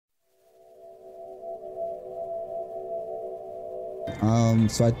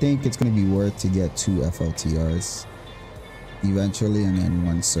So I think it's gonna be worth to get 2 FLTRs eventually, and then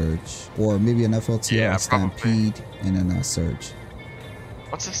 1 surge, or maybe an FLTR, Yeah, a stampede, and then a surge.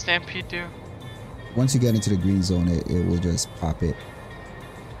 What's a stampede do? Once you get into the green zone, it will just pop it.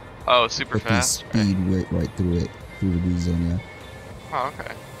 Oh, super Quickly fast. speed right through it, through the green zone. Yeah. Oh,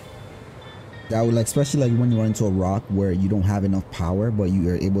 okay. That would, like, especially like when you run into a rock where you don't have enough power, but you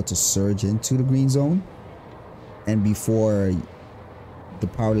are able to surge into the green zone, and before the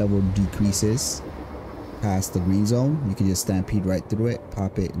power level decreases past the green zone, you can just stampede right through it,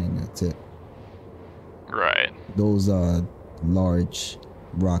 pop it, and then that's it. Right. Those large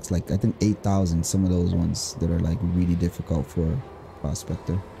rocks, like I think 8,000, some of those ones that are like really difficult for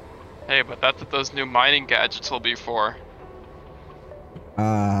prospector. Hey, but that's what those new mining gadgets will be for.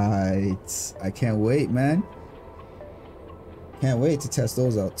 I can't wait, man. Can't wait to test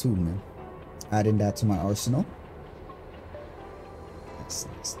those out too, man. Adding that to my arsenal. Nice.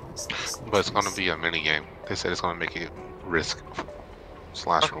 But it's gonna be a mini game. They said it's gonna make it risk /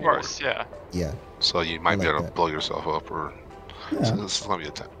 reward. Of course, yeah. Yeah. So you might be able to that. blow yourself up, or so this is gonna be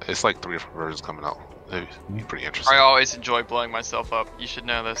it's like 3 different versions coming out. It'd be pretty interesting. I always enjoy blowing myself up. You should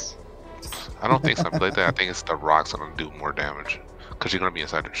know this. I don't think it's gonna be like that. I think it's the rocks that are gonna do more damage, because you're gonna be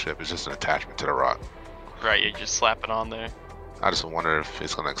inside the ship. It's just an attachment to the rock. Right, you just slap it on there. I just wonder if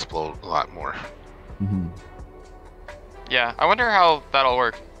it's gonna explode a lot more. Mm-hmm. Yeah, I wonder how that'll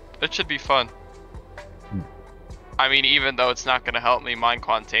work. It should be fun. I mean, even though it's not gonna help me mine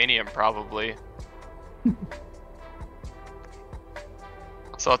Quantanium, probably.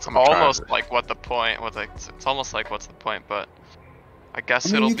 So it's almost like what the point? It's almost like what's the point? But I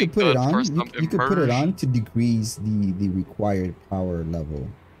guess it'll be good for some immersion. You could put it on to decrease the required power level,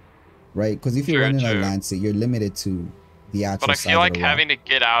 right? Because if you're running a Lancet, you're limited to the actual. But I feel like having to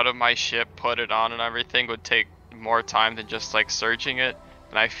get out of my ship, put it on, and everything would take more time than just like surging it,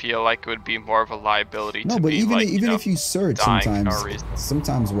 and I feel like it would be more of a liability. No, to but be, even like, even if you surge,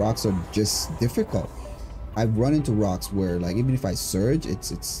 sometimes rocks are just difficult. I've run into rocks where, like, even if I surge,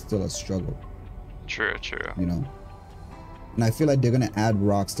 it's still a struggle. True. You know, and I feel like they're gonna add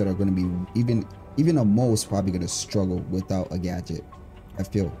rocks that are gonna be even a mole's probably gonna struggle without a gadget. I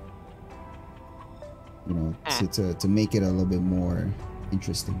feel, you know, to make it a little bit more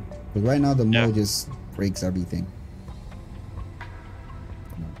interesting. But right now the mole just breaks everything.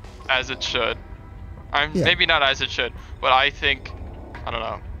 As it should. Maybe not as it should, but I think, I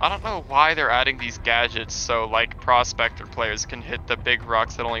don't know why they're adding these gadgets so like prospector players can hit the big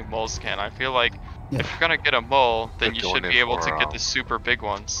rocks that only moles can. I feel like if you're gonna get a mole, then you should be able to get the super big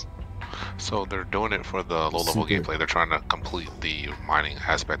ones. So they're doing it for the low-level gameplay. They're trying to complete the mining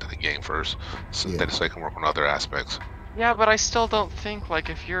aspect of the game first, so that they can work on other aspects. Yeah, but I still don't think, like,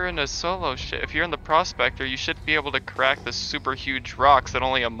 if you're in a solo ship, if you're in the prospector, you should be able to crack the super huge rocks that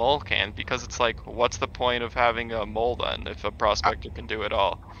only a mole can, because it's like, what's the point of having a mole then if a prospector can do it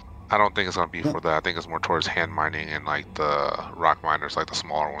all? I don't think it's gonna be for that. I think it's more towards hand mining and like the rock miners, like the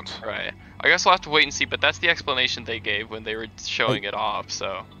smaller ones. Right. I guess we'll have to wait and see, but that's the explanation they gave when they were showing it off,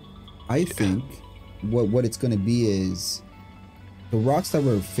 so. I think what it's gonna be is the rocks that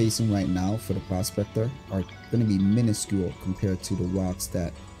we're facing right now for the prospector are going to be minuscule compared to the rocks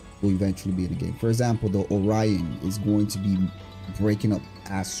that will eventually be in the game. For example, the Orion is going to be breaking up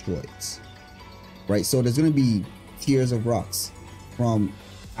asteroids, right? So there's going to be tiers of rocks from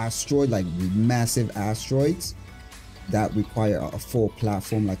like massive asteroids that require a full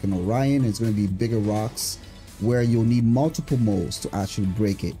platform like an Orion. It's going to be bigger rocks where you'll need multiple moles to actually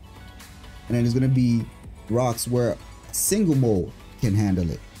break it. And then there's going to be rocks where a single mole can handle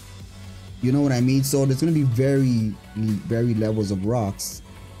it. You know what I mean? So there's going to be very levels of rocks,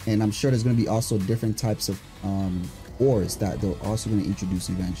 and I'm sure there's going to be also different types of ores that they're also going to introduce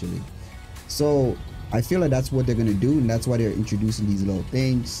eventually. So I feel like that's what they're going to do, and that's why they're introducing these little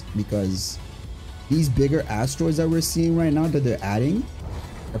things, because these bigger asteroids that we're seeing right now that they're adding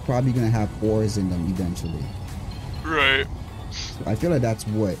are probably going to have ores in them eventually. Right. So I feel like that's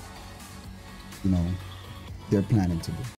what, you know, they're planning to do.